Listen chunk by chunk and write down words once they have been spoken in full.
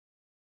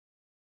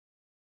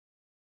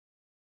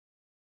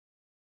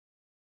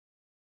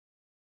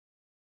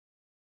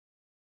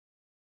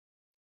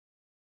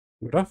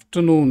Good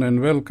afternoon and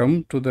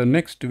welcome to the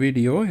next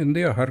video in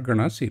the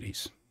Ahargana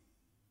series.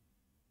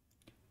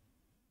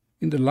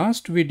 In the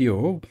last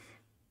video,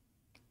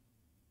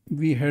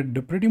 we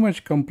had pretty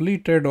much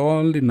completed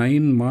all the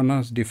 9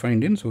 manas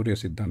defined in Surya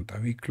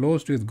Siddhanta. We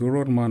closed with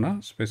Gurur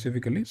mana,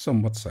 specifically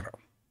Samvatsara.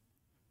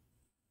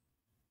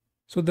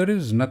 So there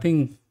is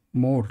nothing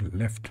more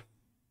left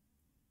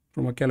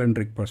from a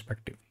calendric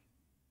perspective.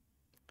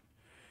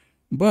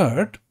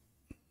 But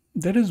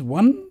there is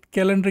one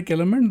calendric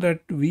element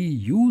that we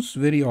use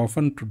very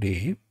often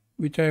today,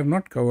 which I have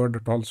not covered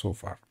at all so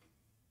far.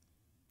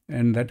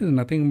 And that is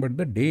nothing but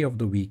the day of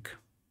the week,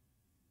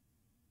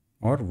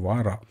 or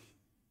Vaara.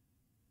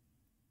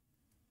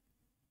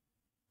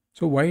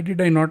 So why did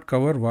I not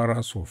cover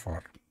Vaara so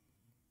far?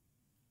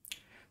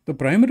 The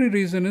primary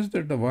reason is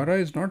that the Vaara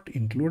is not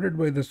included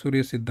by the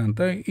Surya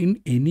Siddhanta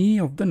in any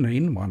of the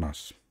 9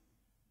 manas.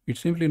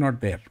 It's simply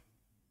not there.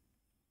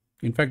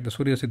 In fact, the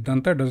Surya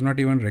Siddhanta does not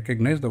even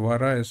recognize the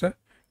Vaara as a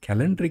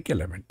calendric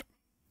element.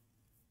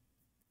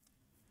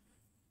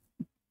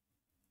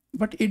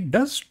 But it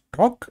does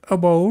talk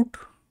about,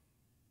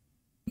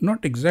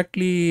 not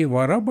exactly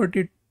Vaara, but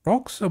it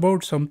talks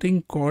about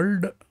something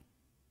called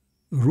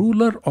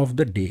ruler of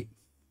the day.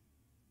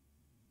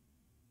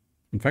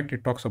 In fact,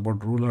 it talks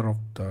about ruler of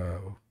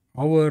the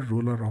hour,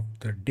 ruler of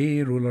the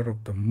day, ruler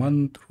of the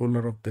month,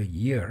 ruler of the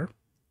year,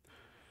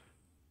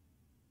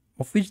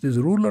 of which this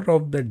ruler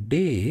of the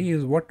day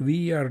is what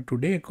we are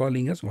today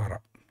calling as Vaara.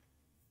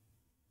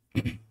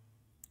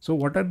 So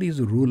what are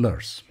these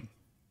rulers?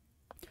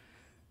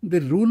 The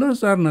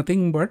rulers are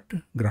nothing but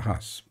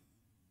grahas.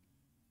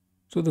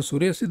 So the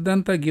Surya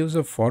Siddhanta gives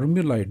a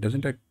formula. It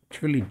doesn't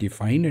actually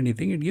define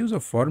anything. It gives a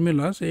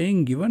formula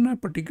saying, given a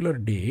particular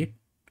date,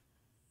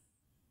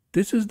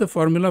 this is the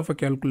formula for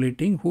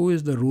calculating who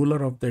is the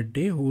ruler of that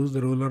day, who is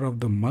the ruler of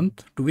the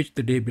month to which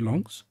the day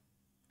belongs,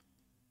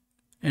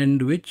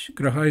 and which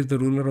graha is the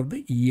ruler of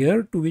the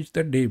year to which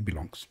that day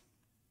belongs.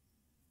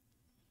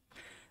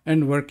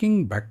 And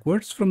working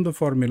backwards from the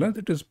formula,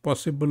 it is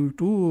possible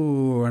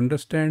to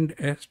understand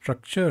a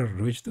structure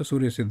which the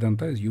Surya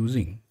Siddhanta is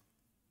using.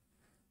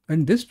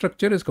 And this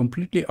structure is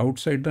completely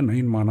outside the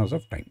 9 manas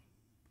of time.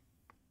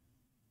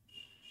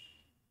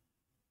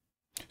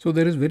 So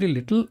there is very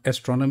little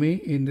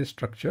astronomy in this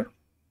structure,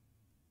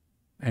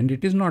 and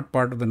it is not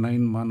part of the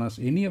 9 manas,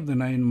 any of the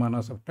 9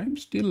 manas of time.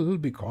 Still,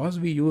 because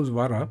we use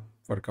Vaara,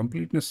 for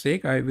completeness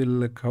sake, I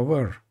will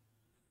cover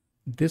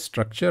this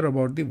structure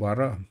about the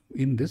Vaara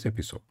in this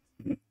episode.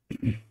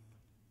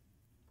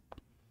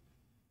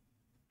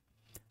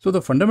 So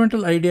the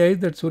fundamental idea is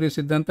that Surya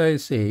Siddhanta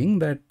is saying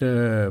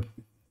that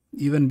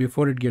even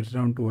before it gets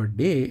down to a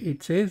day,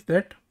 it says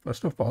that,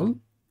 first of all,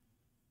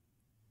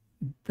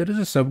 there is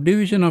a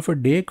subdivision of a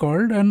day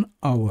called an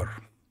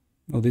hour.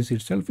 Now this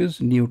itself is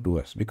new to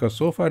us, because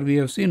so far we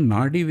have seen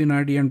Nadi,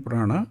 Vinadi and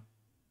Prana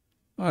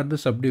are the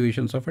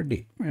subdivisions of a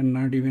day. And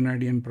Nadi,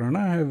 Vinadi and Prana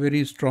have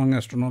very strong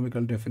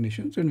astronomical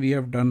definitions, and we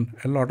have done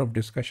a lot of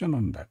discussion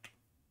on that.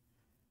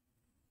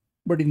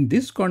 But in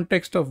this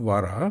context of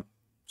Vaara,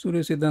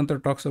 Surya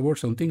Siddhanta talks about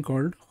something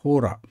called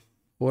hora.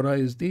 Hora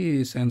is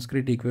the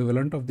Sanskrit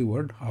equivalent of the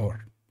word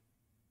hour.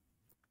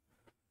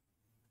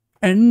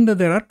 And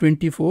there are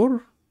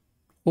 24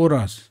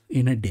 horas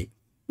in a day,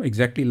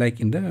 exactly like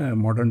in the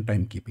modern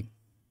timekeeping.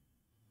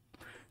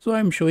 So I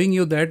am showing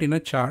you that in a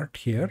chart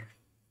here.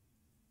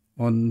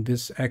 On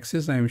this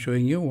axis, I am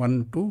showing you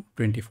 1 to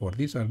 24.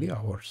 These are the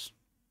hours.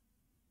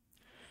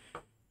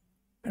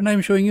 And I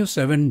am showing you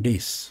 7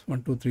 days.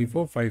 1, 2, 3,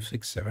 4, 5,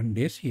 6, 7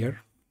 days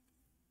here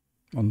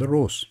on the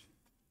rows.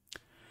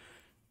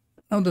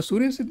 Now the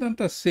Surya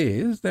Siddhanta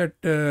says that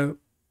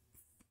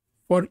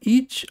for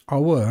each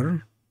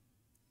hour,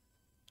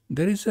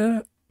 there is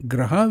a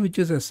graha which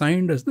is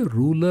assigned as the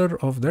ruler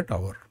of that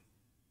hour.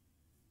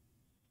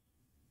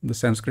 The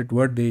Sanskrit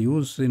word they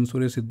use in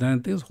Surya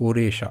Siddhanta is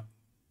horesha,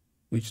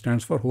 which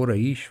stands for hora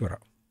ishvara.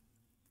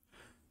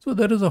 So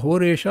there is a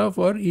horesha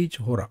for each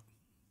hora.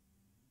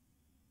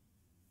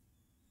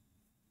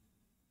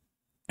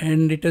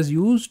 And it is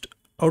used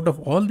out of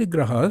all the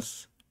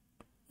grahas,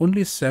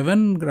 only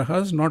 7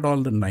 grahas, not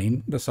all the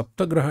 9. The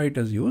sapta graha it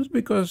has used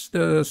because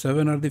the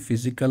 7 are the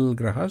physical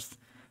grahas.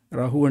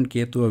 Rahu and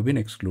ketu have been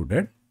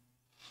excluded.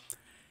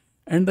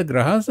 And the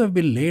grahas have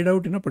been laid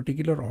out in a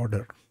particular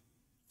order,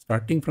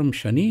 starting from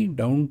Shani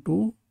down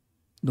to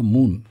the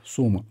moon,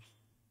 Soma.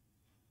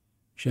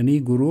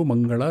 Shani, Guru,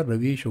 Mangala,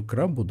 Ravi,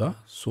 Shukra, Buddha,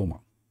 Soma.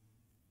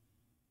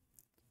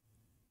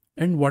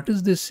 And what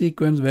is this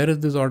sequence? Where is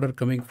this order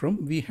coming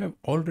from? We have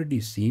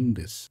already seen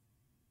this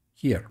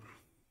here.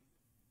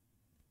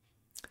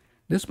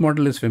 This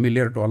model is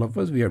familiar to all of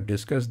us. We have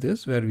discussed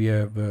this, where we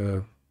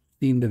have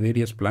seen the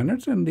various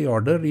planets and the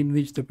order in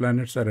which the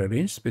planets are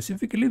arranged.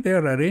 Specifically, they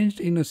are arranged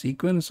in a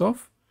sequence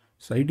of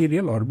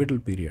sidereal orbital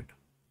period.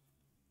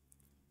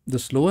 The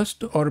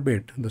slowest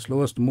orbit, the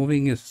slowest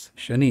moving is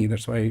Shani.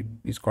 That's why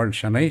it's called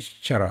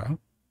Shanaishchara.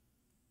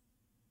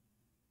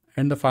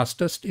 And the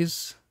fastest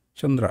is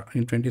Chandra.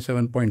 In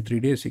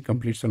 27.3 days, he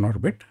completes an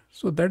orbit.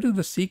 So that is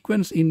the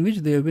sequence in which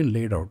they have been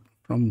laid out,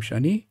 from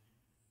Shani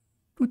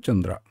to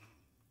Chandra.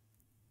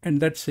 And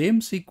that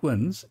same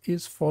sequence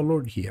is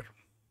followed here.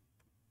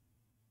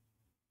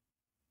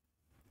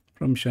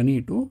 From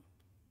Shani to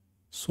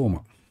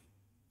Soma.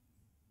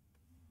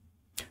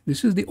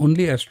 This is the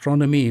only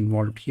astronomy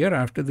involved here.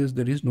 After this,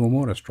 there is no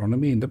more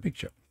astronomy in the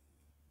picture.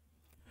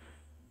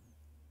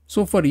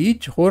 So for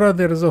each hora,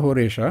 there is a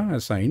horesha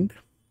assigned.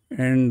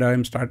 And I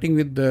am starting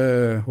with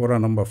the hora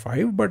number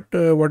 5. But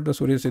what the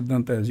Surya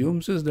Siddhanta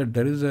assumes is that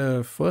there is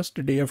a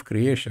first day of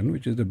creation,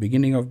 which is the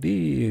beginning of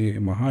the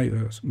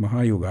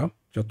Mahayuga,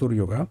 Chatur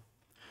Yuga.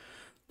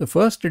 The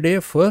first day,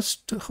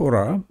 first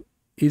hora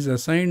is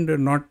assigned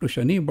not to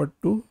Shani but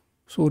to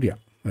Surya,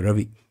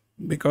 Ravi.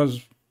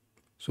 Because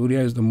Surya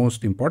is the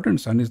most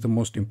important, Sun is the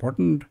most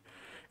important.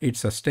 It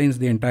sustains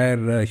the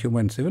entire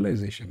human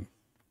civilization.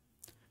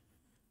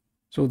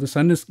 So the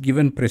Sun is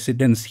given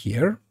precedence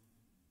here.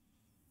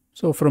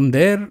 So from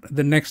there,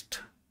 the next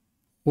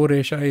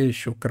horesha is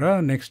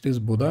Shukra, next is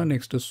Buddha,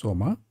 next is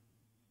Soma.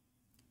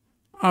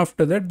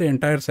 After that, the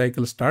entire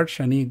cycle starts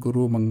Shani,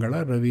 Guru,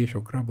 Mangala, Ravi,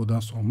 Shukra, Buddha,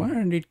 Soma,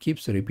 and it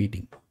keeps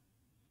repeating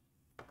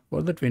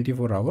for the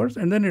 24 hours.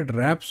 And then it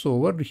wraps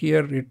over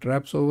here, it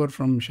wraps over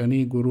from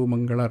Shani, Guru,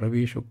 Mangala,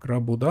 Ravi,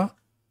 Shukra, Buddha,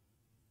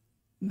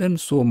 then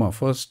Soma,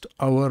 first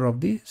hour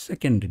of the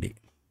second day.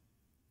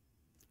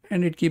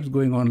 And it keeps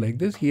going on like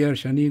this. Here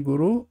Shani,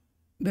 Guru,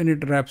 then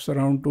it wraps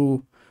around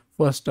to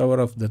first hour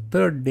of the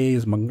third day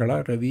is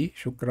Mangala, Ravi,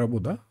 Shukra,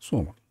 Buddha,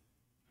 Soma.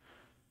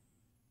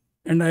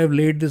 And I have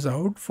laid this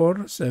out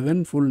for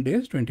 7 full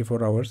days,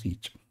 24 hours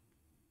each.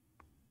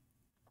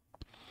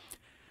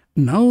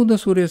 Now the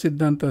Surya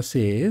Siddhanta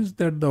says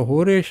that the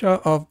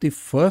horesha of the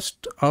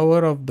first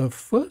hour of the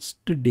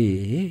first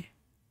day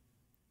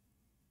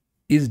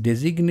is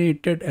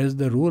designated as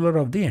the ruler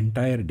of the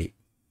entire day.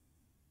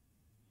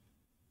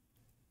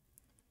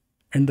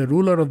 And the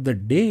ruler of the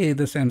day,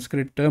 the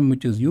Sanskrit term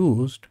which is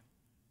used,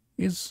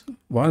 is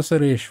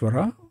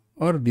Vasareshwara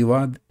or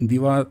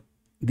Divasadipa.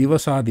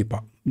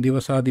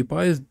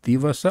 Divasadipa is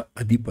Divasa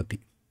Adipati.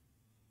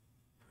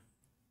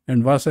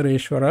 And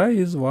Vasareshwara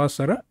is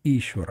Vasara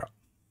Ishwara.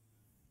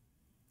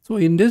 So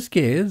in this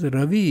case,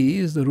 Ravi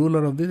is the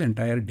ruler of this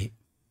entire day.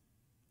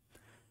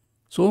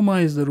 Soma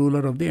is the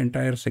ruler of the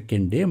entire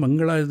second day.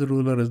 Mangala is the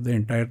ruler of the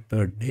entire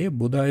third day.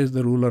 Buddha is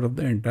the ruler of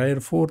the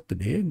entire fourth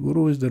day.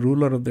 Guru is the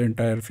ruler of the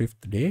entire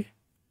fifth day.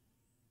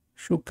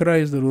 Shukra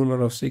is the ruler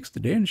of sixth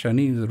day. And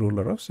Shani is the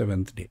ruler of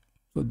seventh day.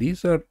 So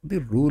these are the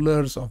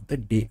rulers of the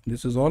day.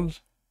 This is all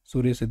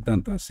Surya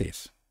Siddhanta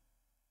says.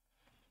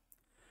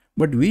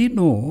 But we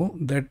know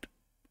that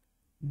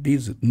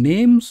these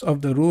names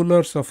of the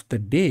rulers of the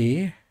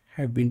day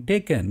have been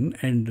taken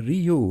and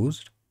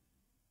reused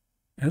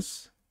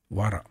as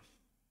Vaara.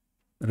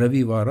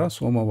 Ravi Vaara,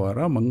 Soma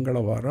Vaara,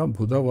 Mangala Vaara,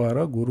 Buddha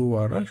Vaara, Guru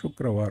Vaara,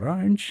 Shukra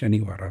Vaara and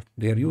Shani Vaara.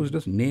 They are used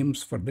as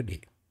names for the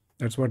day.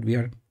 That's what we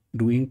are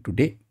doing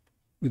today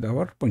with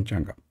our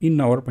Panchanga, in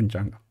our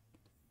Panchanga.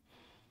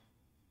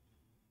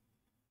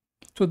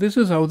 So this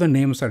is how the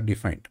names are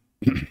defined.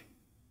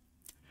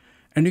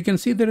 And you can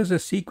see there is a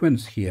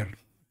sequence here.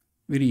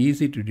 Very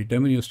easy to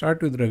determine. You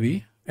start with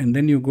Ravi and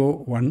then you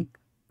go 1,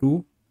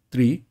 2,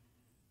 3,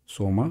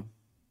 Soma.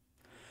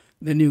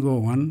 Then you go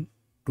 1,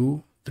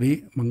 2,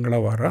 3,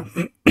 Mangala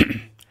Vaara.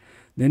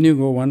 Then you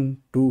go 1,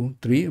 2,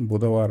 3,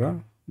 Buddha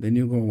Vaara. Then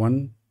you go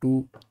 1,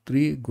 2,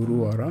 3,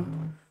 Guru Vaara.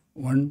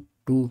 1,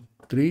 2,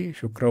 3,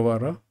 Shukra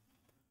Vaara.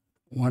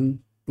 1,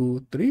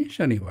 2, 3,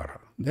 Shani Vaara.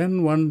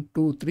 Then 1,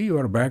 2, 3, you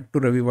are back to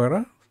Ravi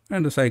Vaara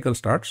and the cycle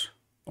starts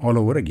all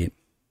over again.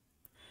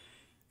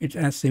 It's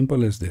as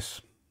simple as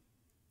this.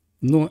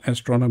 No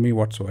astronomy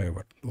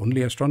whatsoever. The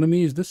only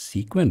astronomy is the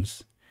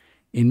sequence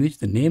in which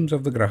the names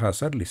of the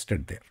grahas are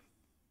listed there.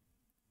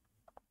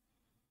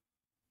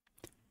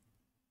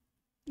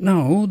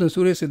 Now, the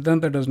Surya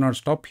Siddhanta does not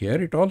stop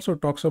here. It also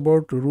talks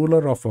about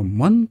ruler of a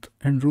month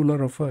and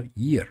ruler of a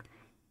year.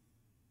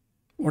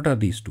 What are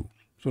these two?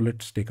 So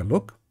let's take a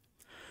look.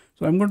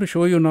 So I'm going to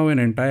show you now an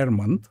entire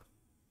month.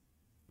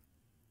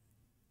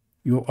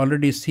 You've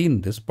already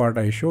seen this part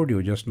I showed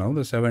you just now,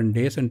 the 7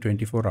 days and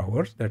 24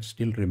 hours, that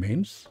still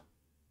remains.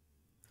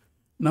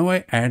 Now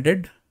I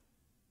added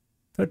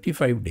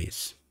 35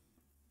 days.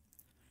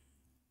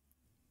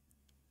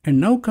 And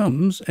now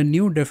comes a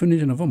new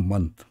definition of a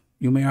month.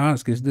 You may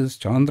ask, is this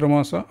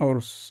Chandramasa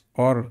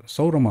or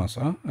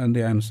Sauramasa? And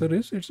the answer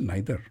is, it's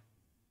neither.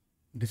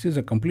 This is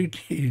a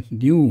completely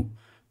new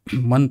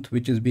month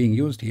which is being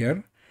used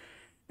here.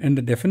 And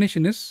the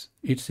definition is,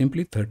 it's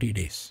simply 30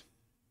 days.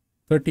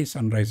 30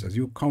 sunrises.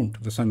 You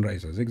count the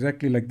sunrises,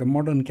 exactly like the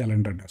modern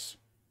calendar does.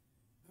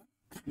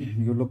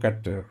 You look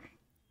at the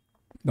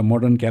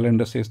modern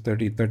calendar says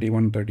 30,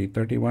 31, 30,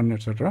 31,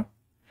 etc.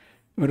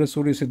 Whereas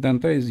Surya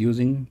Siddhanta is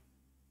using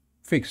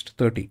fixed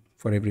 30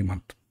 for every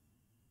month.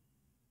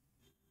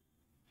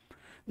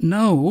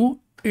 Now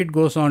it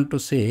goes on to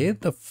say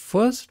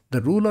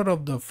the ruler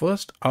of the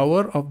first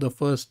hour of the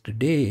first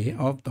day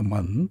of the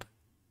month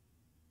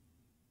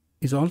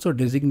is also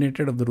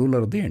designated of the ruler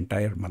of the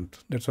entire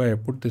month. That's why I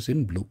put this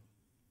in blue.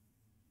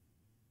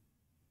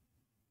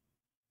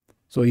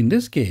 So in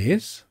this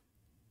case,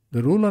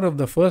 The ruler of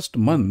the first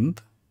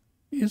month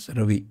is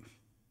Ravi,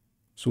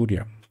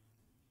 Surya.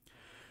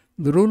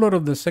 The ruler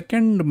of the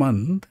second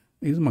month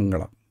is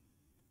Mangala.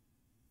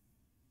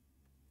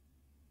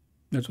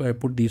 That's why I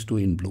put these two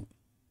in blue.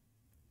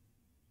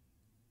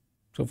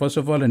 So first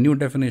of all, a new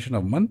definition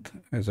of month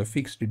as a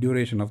fixed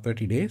duration of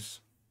 30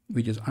 days,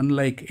 which is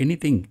unlike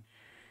anything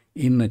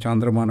in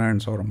Chandra māna and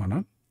saura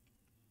māna.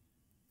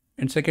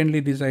 And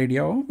secondly, this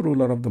idea of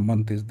ruler of the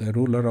month is the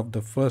ruler of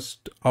the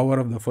first hour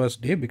of the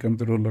first day becomes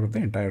the ruler of the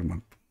entire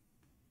month.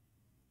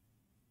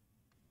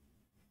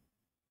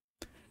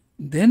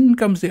 Then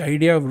comes the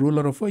idea of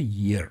ruler of a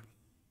year,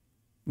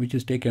 which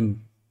is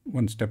taken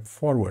one step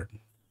forward.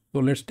 So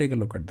let's take a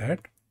look at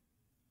that.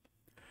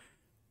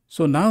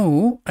 So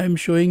now I'm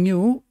showing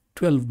you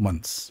 12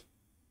 months.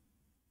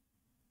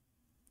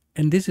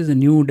 And this is a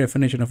new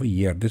definition of a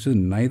year. This is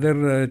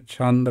neither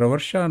chandra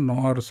varsha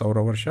nor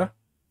saura varsha.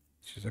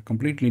 This is a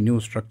completely new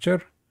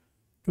structure.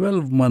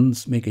 12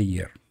 months make a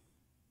year,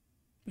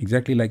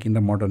 exactly like in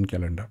the modern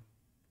calendar.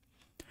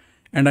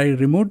 And I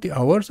removed the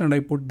hours and I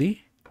put the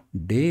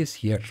days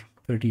here,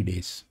 30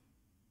 days.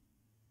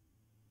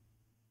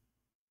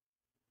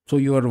 So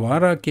your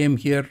Vaara came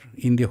here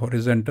in the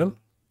horizontal.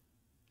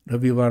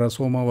 Ravi Vaara,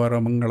 Soma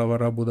Vaara, Mangala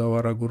Vaara, Buddha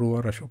Vaara, Guru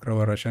Vaara, Shukra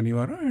Vaara, Shani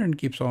Vaara, and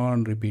keeps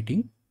on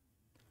repeating.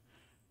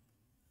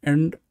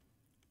 And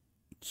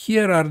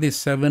here are the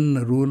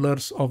 7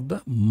 rulers of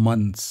the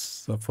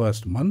months, the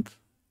first month.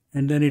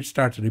 And then it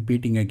starts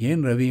repeating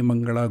again, Ravi,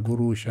 Mangala,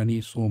 Guru,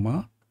 Shani,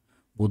 Soma,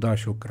 Buddha,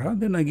 Shukra.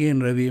 Then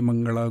again Ravi,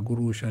 Mangala,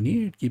 Guru,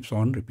 Shani. It keeps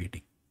on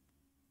repeating.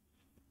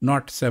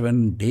 Not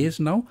 7 days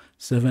now,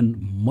 7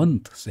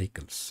 month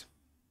cycles.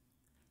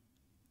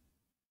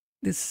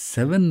 This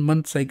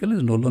 7-month cycle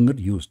is no longer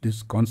used.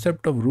 This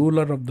concept of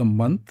ruler of the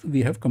month,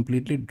 we have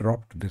completely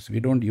dropped this. We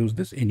don't use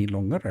this any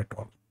longer at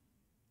all.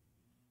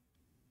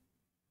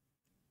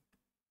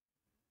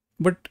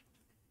 But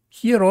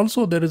here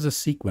also there is a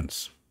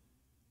sequence,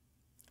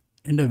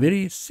 and a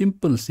very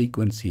simple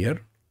sequence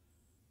here.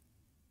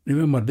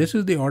 Remember, this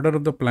is the order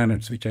of the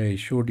planets which I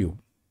showed you.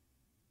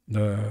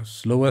 The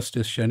slowest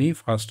is Shani,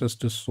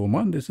 fastest is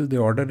Soma. This is the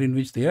order in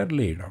which they are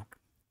laid out.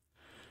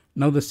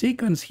 Now the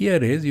sequence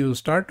here is you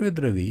start with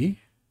Ravi.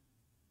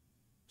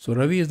 So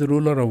Ravi is the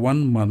ruler of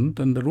 1 month,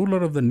 and the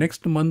ruler of the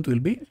next month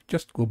will be,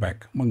 just go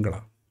back,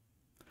 Mangala.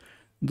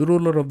 The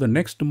ruler of the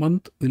next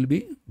month will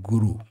be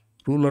Guru.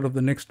 Ruler of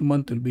the next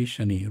month will be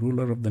Shani.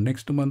 Ruler of the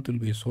next month will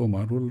be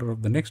Soma. Ruler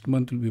of the next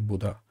month will be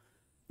Buddha.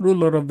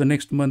 Ruler of the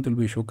next month will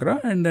be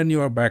Shukra. And then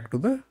you are back to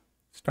the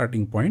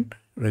starting point,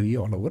 Ravi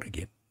all over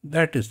again.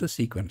 That is the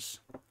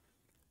sequence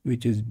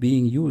which is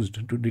being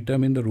used to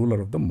determine the ruler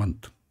of the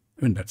month.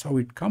 I mean, that's how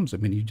it comes. I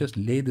mean, you just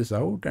lay this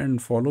out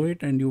and follow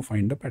it and you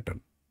find a pattern.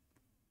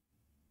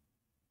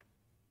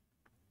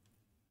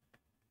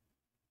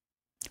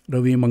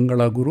 Ravi,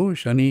 Mangala, Guru,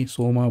 Shani,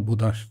 Soma,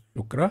 Buddha,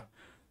 Shukra.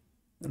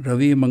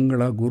 Ravi,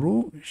 Mangala,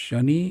 Guru,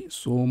 Shani,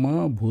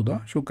 Soma,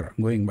 Buddha, Shukra,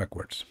 going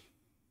backwards.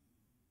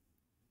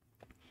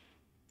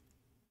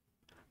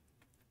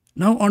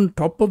 Now on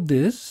top of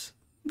this,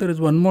 there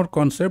is one more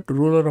concept,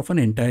 ruler of an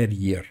entire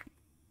year.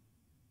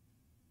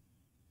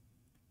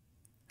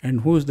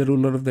 And who is the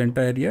ruler of the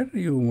entire year?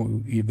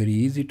 Very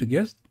easy to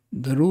guess.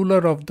 The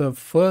ruler of the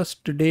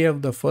first day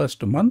of the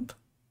first month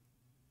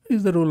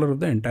is the ruler of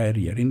the entire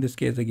year. In this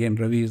case, again,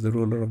 Ravi is the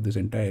ruler of this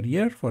entire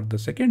year. For the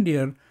second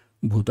year,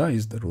 Buddha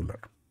is the ruler.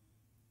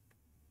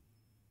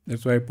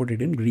 That's why I put it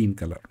in green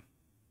color.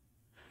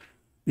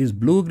 These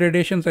blue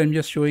gradations, I'm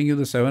just showing you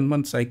the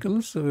 7-month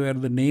cycles where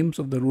the names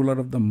of the ruler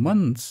of the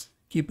months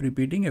keep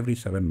repeating every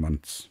 7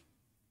 months.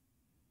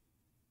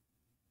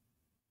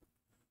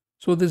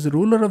 So this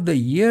ruler of the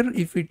year,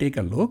 if we take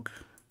a look,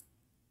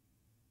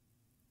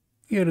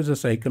 here is a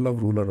cycle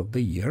of ruler of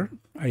the year.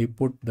 I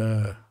put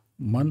the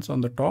months on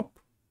the top.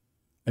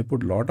 I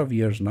put a lot of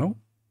years now.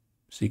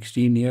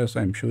 16 years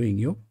I'm showing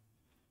you.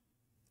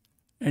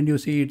 And you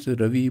see it's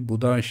Ravi,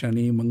 Buddha,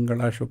 Shani,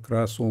 Mangala,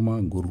 Shukra,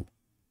 Soma, Guru.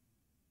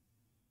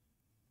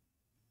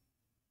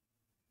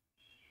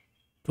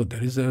 So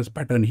there is a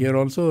pattern here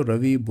also,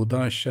 Ravi,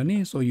 Buddha,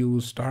 Shani. So you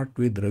start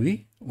with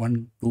Ravi,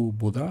 1, 2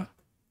 Buddha,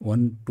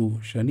 1, 2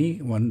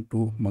 Shani, 1,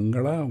 2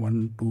 Mangala,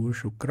 1, 2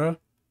 Shukra,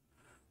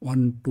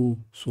 1, 2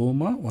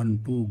 Soma,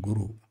 1, 2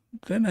 Guru.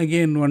 Then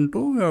again 1,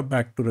 2, we are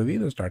back to Ravi,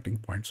 the starting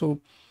point.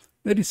 So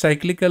very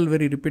cyclical,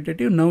 very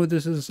repetitive. Now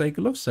this is a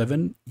cycle of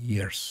 7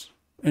 years.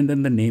 And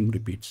then the name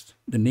repeats.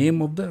 The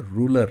name of the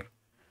ruler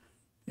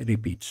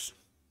repeats.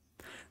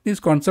 This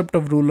concept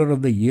of ruler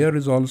of the year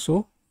is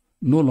also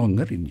no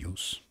longer in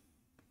use.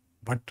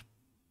 But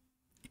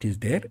it is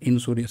there in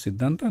Surya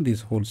Siddhanta.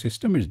 This whole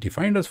system is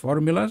defined as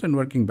formulas, and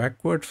working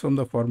backwards from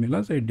the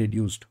formulas, I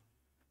deduced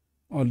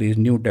all these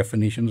new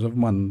definitions of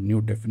month,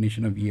 new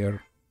definition of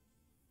year.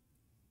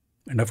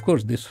 And of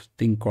course, this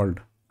thing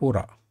called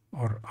hora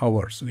or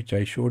hours, which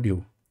I showed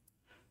you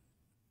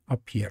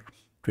up here,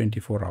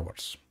 24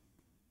 hours.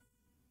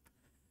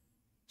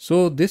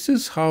 So this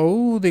is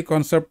how the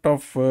concept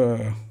of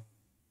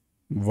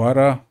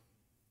Vaara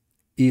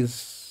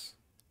is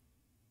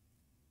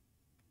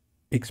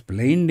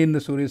explained in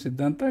the Surya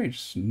Siddhanta.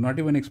 It's not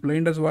even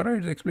explained as Vaara,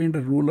 it's explained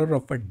as ruler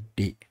of a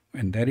day.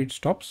 And there it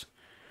stops.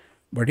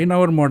 But in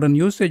our modern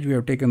usage, we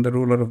have taken the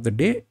ruler of the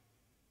day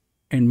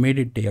and made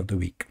it day of the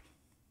week.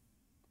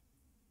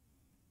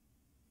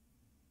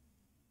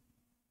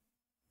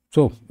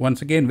 So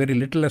once again, very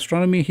little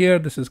astronomy here.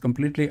 This is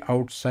completely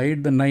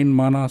outside the 9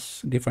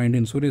 manas defined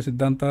in Surya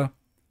Siddhanta.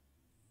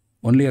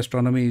 Only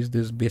astronomy is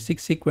this basic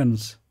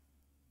sequence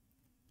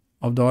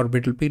of the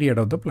orbital period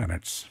of the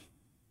planets.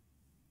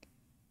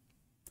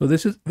 So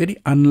this is very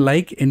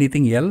unlike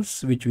anything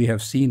else which we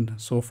have seen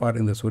so far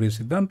in the Surya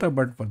Siddhanta,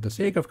 but for the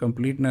sake of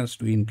completeness,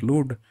 to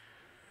include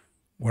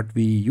what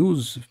we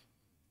use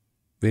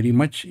very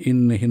much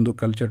in Hindu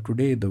culture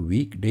today, the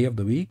week, day of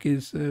the week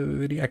is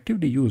very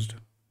actively used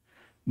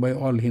by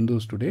all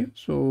Hindus today.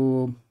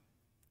 So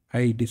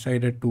I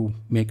decided to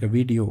make a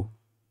video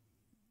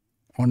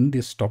on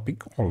this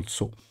topic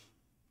also.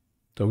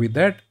 So with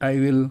that, I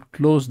will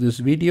close this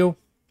video.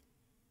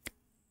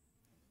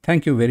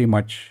 Thank you very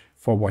much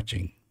for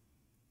watching.